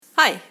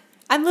Hi,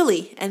 I'm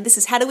Lily, and this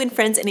is How to Win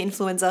Friends and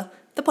Influencer,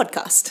 the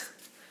podcast.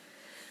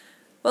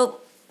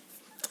 Well,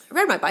 I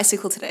rode my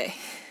bicycle today.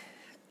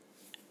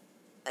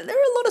 And there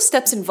are a lot of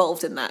steps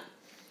involved in that.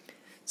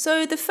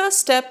 So the first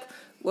step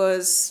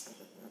was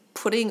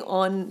putting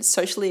on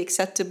socially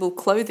acceptable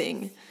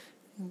clothing,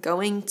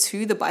 going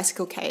to the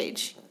bicycle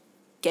cage,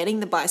 getting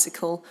the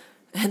bicycle,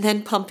 and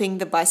then pumping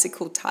the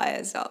bicycle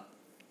tires up.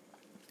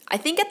 I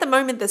think at the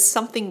moment there's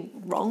something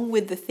wrong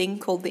with the thing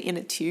called the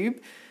inner tube.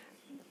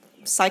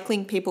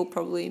 Cycling people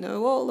probably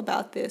know all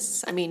about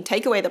this. I mean,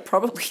 take away the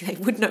probably, they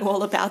would know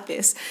all about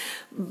this.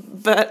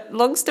 But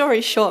long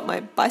story short,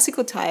 my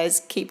bicycle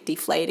tires keep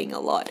deflating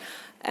a lot.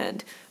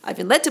 And I've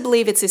been led to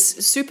believe it's this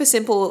super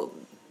simple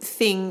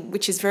thing,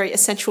 which is very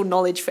essential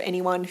knowledge for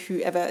anyone who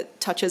ever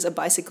touches a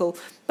bicycle.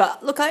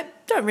 But look, I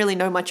don't really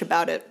know much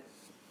about it.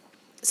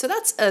 So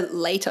that's a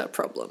later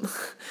problem.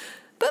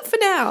 But for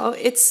now,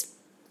 it's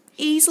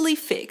easily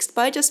fixed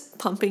by just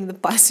pumping the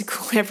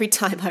bicycle every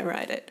time I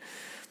ride it.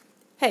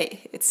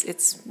 Hey,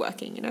 it's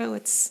working,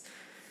 it's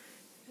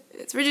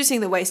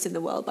reducing the waste in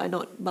the world by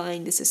not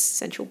buying this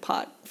essential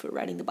part for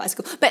riding the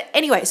bicycle. But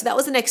anyway, so that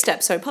was the next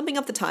step. So pumping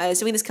up the tires,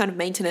 doing this kind of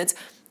maintenance,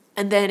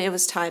 and then it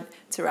was time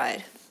to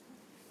ride.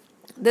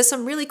 There's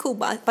some really cool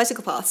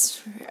bicycle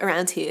paths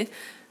around here,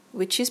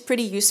 which is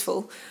pretty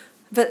useful.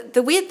 But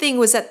the weird thing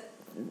was that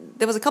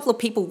there was a couple of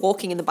people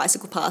walking in the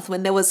bicycle path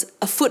when there was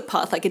a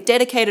footpath, like a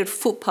dedicated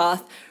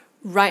footpath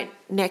right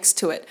next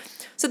to it.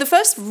 So the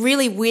first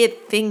really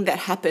weird thing that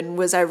happened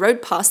was I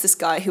rode past this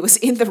guy who was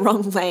in the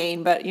wrong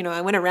lane, but I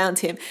went around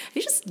him.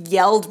 He just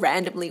yelled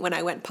randomly when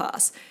I went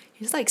past.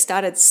 He just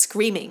started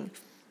screaming.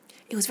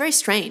 It was very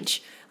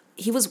strange.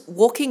 He was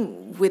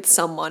walking with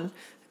someone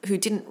who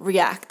didn't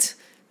react.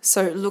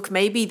 So look,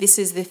 maybe this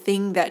is the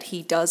thing that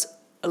he does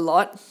a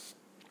lot.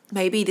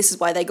 Maybe this is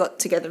why they got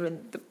together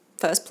in the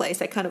first place.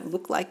 They kind of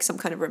look like some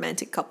kind of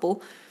romantic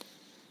couple.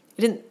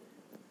 It didn't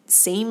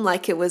seem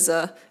like it was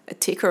a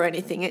tick or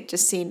anything. It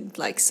just seemed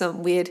like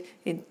some weird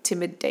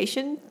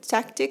intimidation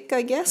tactic,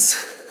 I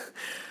guess.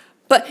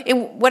 But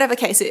in whatever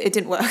case, it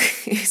didn't work.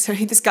 So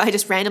this guy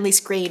just randomly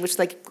screamed, which is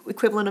like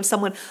equivalent of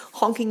someone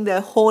honking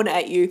their horn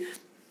at you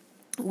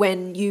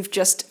when you've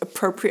just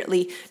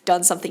appropriately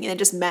done something and they're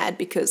just mad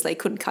because they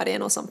couldn't cut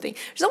in or something.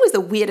 It's always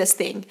the weirdest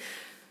thing.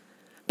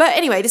 But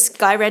anyway, this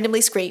guy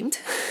randomly screamed.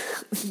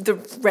 The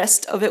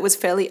rest of it was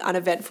fairly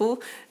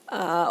uneventful.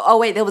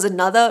 There was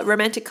another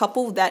romantic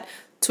couple that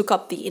took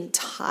up the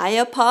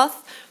entire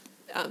path.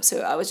 So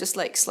I was just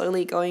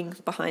slowly going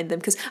behind them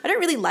because I don't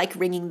really like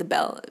ringing the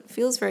bell. It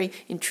feels very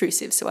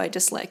intrusive. So I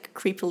just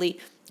creepily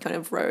kind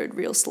of rode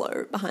real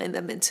slow behind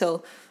them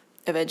until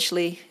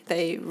eventually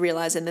they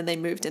realized and then they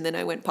moved and then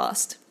I went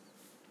past.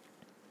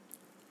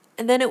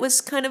 And then it was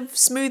kind of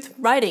smooth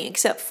riding,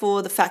 except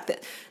for the fact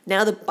that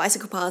now the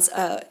bicycle paths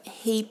are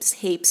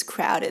heaps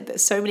crowded.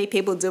 There's so many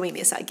people doing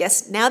this. I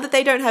guess now that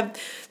they don't have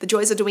the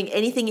joys of doing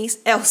anything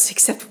else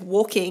except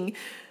walking,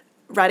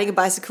 riding a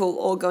bicycle,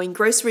 or going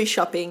grocery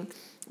shopping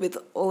with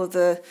all of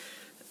the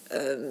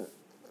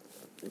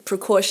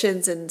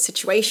precautions and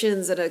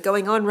situations that are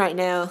going on right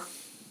now.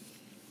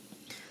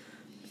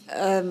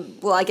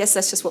 I guess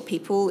that's just what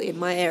people in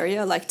my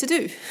area like to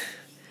do.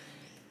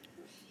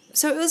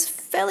 So it was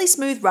fairly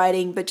smooth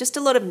riding, but just a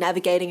lot of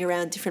navigating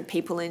around different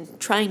people and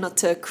trying not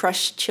to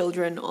crush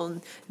children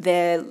on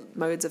their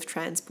modes of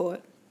transport.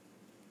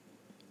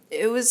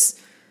 It was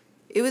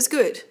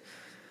good.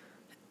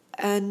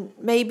 And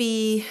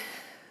maybe,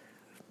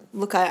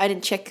 look, I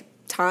didn't check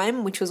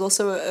time, which was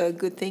also a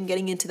good thing,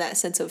 getting into that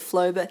sense of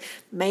flow, but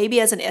maybe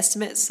as an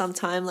estimate,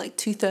 sometime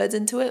 2/3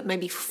 into it,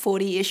 maybe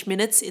 40-ish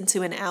minutes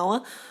into an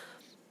hour,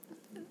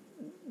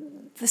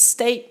 the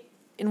state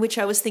in which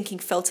I was thinking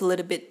felt a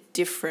little bit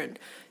different.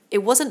 It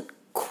wasn't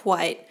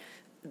quite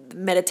the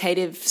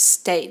meditative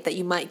state that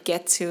you might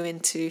get to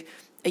into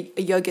a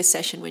yoga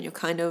session when you're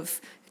kind of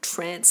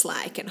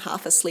trance-like and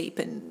half asleep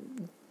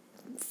and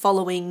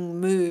following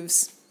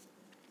moves,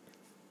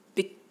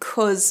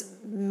 because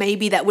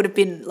maybe that would have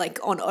been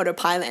on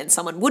autopilot and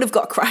someone would have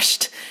got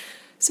crushed.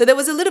 So there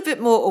was a little bit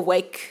more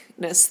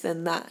awakeness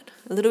than that,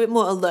 a little bit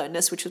more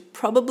alertness, which was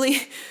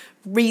probably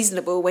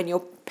reasonable when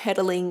you're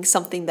pedaling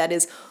something that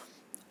is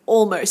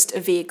almost a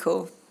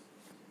vehicle.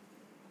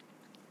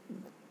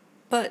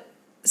 But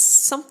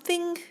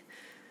something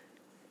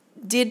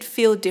did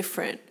feel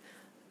different.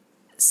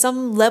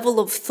 Some level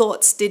of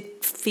thoughts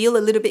did feel a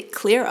little bit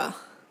clearer.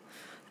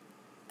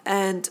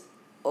 And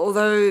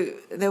although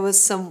there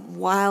was some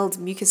wild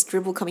mucus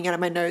dribble coming out of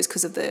my nose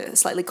because of the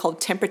slightly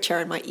cold temperature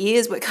and my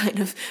ears were kind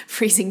of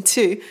freezing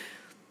too,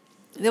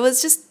 there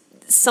was just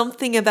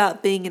something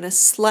about being in a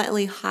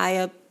slightly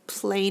higher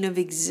plane of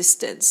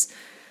existence.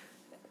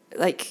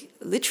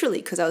 Literally,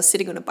 because I was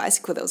sitting on a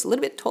bicycle that was a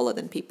little bit taller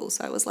than people,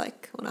 so I was on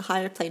a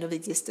higher plane of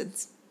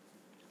existence.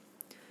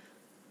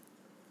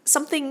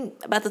 Something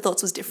about the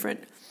thoughts was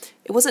different.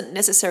 It wasn't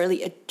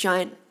necessarily a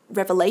giant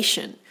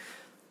revelation,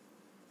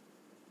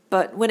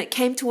 but when it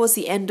came towards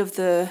the end of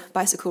the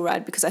bicycle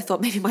ride, because I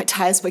thought maybe my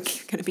tires were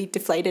going to be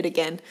deflated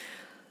again,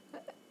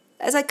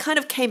 as I kind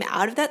of came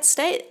out of that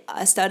state,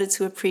 I started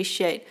to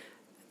appreciate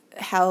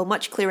how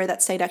much clearer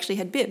that state actually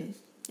had been.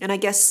 And I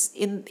guess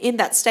in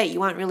that state,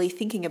 you aren't really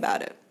thinking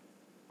about it.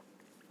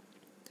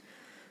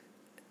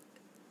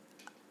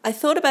 I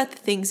thought about the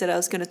things that I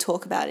was going to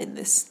talk about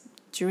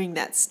during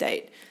that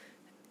state.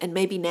 And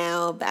maybe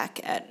now back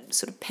at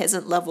sort of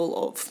peasant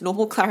level of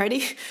normal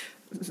clarity,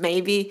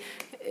 maybe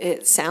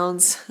it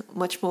sounds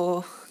much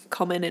more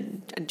common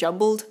and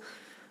jumbled.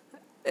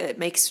 It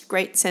makes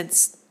great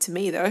sense to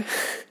me though.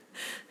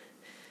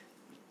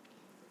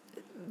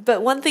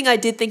 But one thing I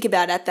did think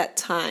about at that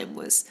time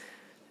was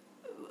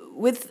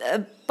with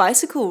a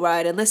bicycle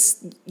ride,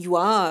 unless you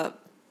are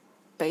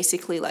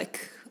basically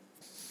like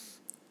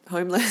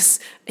homeless,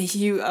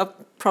 you are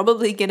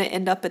probably going to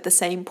end up at the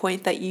same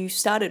point that you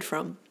started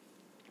from.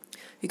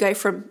 You go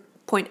from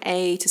point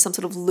A to some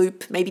sort of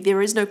loop. Maybe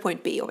there is no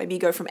point B, or maybe you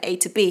go from A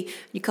to B,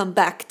 you come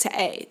back to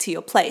A, to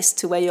your place,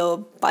 to where your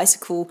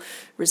bicycle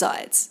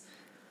resides.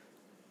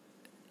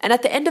 And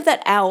at the end of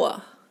that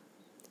hour,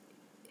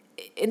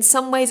 in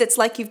some ways, it's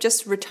like you've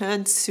just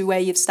returned to where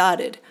you've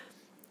started.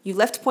 You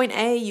left point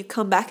A, you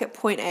come back at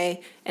point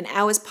A, an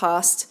hour's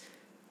passed,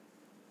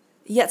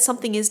 yet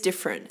something is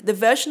different. The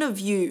version of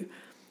you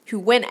who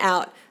went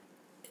out,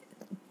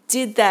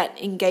 did that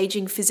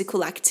engaging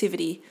physical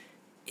activity,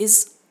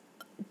 is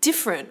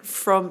different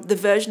from the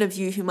version of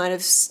you who might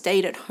have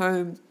stayed at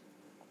home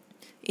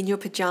in your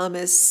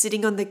pajamas,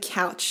 sitting on the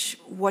couch,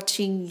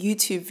 watching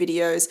YouTube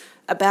videos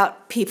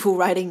about people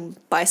riding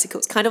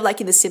bicycles. Kind of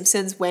like in The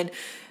Simpsons when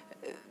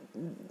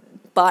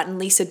Bart and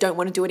Lisa don't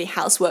want to do any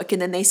housework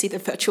and then they see the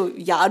virtual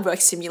yard work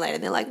simulator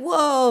and they're like,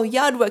 whoa,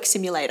 yard work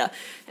simulator.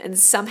 And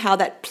somehow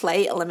that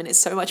play element is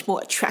so much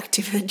more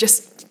attractive than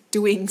just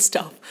doing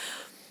stuff.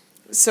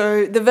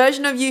 So the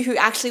version of you who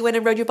actually went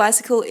and rode your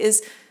bicycle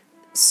is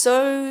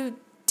so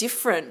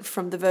different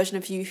from the version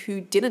of you who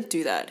didn't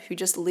do that, who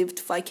just lived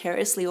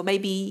vicariously, or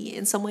maybe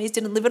in some ways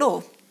didn't live at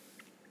all.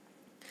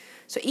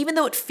 So even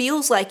though it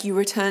feels like you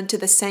returned to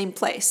the same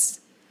place,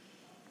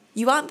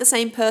 you aren't the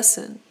same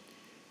person.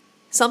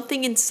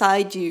 Something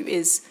inside you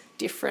is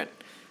different.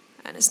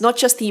 And it's not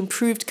just the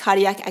improved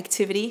cardiac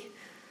activity.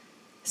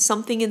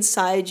 Something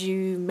inside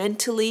you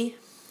mentally,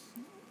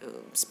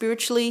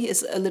 spiritually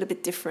is a little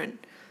bit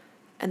different.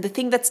 And the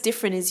thing that's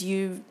different is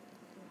you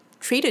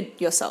treated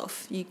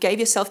yourself. You gave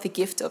yourself the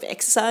gift of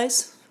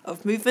exercise,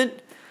 of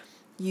movement.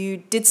 You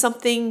did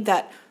something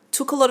that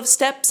took a lot of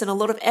steps and a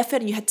lot of effort,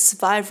 and you had to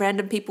survive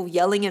random people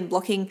yelling and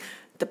blocking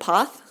the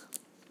path.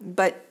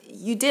 But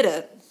you did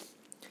it.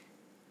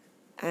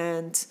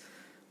 And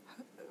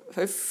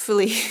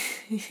hopefully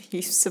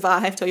you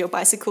survived, or your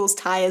bicycle's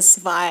tires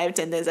survived,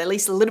 and there's at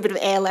least a little bit of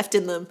air left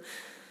in them.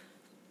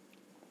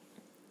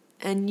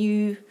 And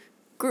you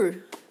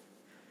grew.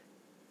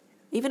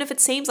 Even if it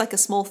seems like a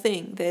small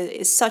thing, there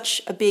is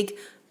such a big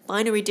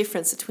binary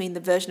difference between the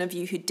version of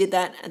you who did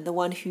that and the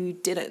one who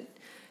didn't.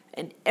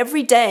 And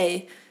every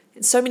day,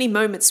 in so many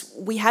moments,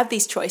 we have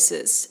these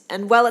choices.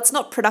 And while it's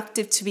not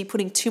productive to be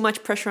putting too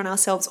much pressure on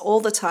ourselves all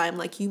the time,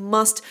 like you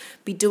must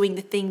be doing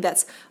the thing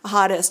that's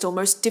hardest or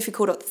most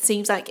difficult, or it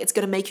seems like it's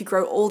going to make you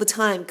grow all the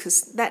time,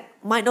 because that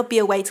might not be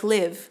a way to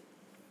live.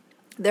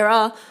 There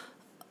are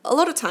a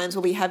lot of times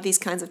where we have these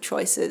kinds of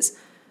choices.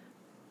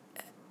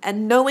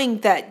 And knowing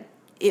that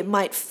it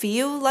might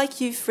feel like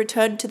you've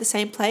returned to the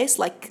same place,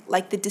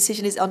 like the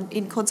decision is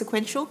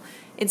inconsequential.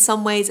 In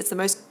some ways, it's the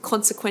most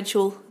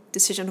consequential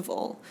decision of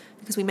all,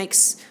 because we make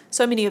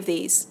so many of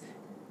these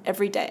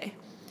every day.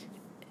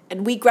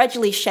 And we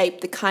gradually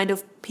shape the kind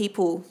of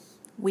people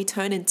we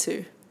turn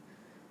into.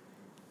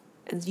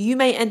 And you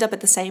may end up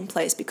at the same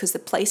place because the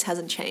place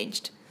hasn't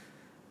changed,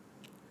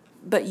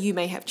 but you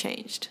may have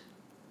changed.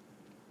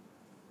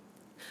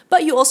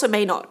 But you also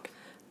may not,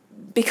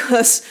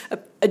 because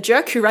a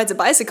jerk who rides a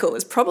bicycle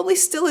is probably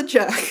still a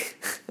jerk.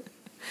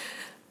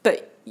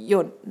 But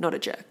you're not a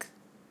jerk.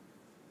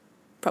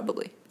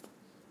 Probably.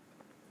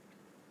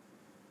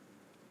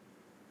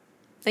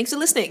 Thanks for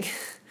listening.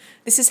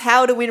 This is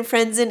how to win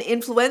friends in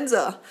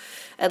influenza.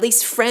 At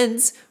least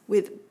friends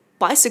with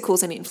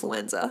bicycles and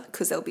influenza,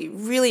 because they'll be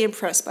really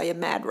impressed by your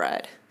mad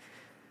ride.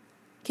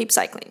 Keep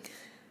cycling.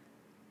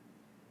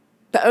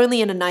 But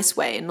only in a nice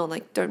way, and not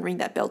like, don't ring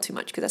that bell too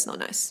much, because that's not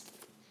nice.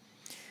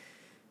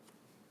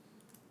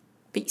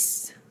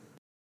 Peace.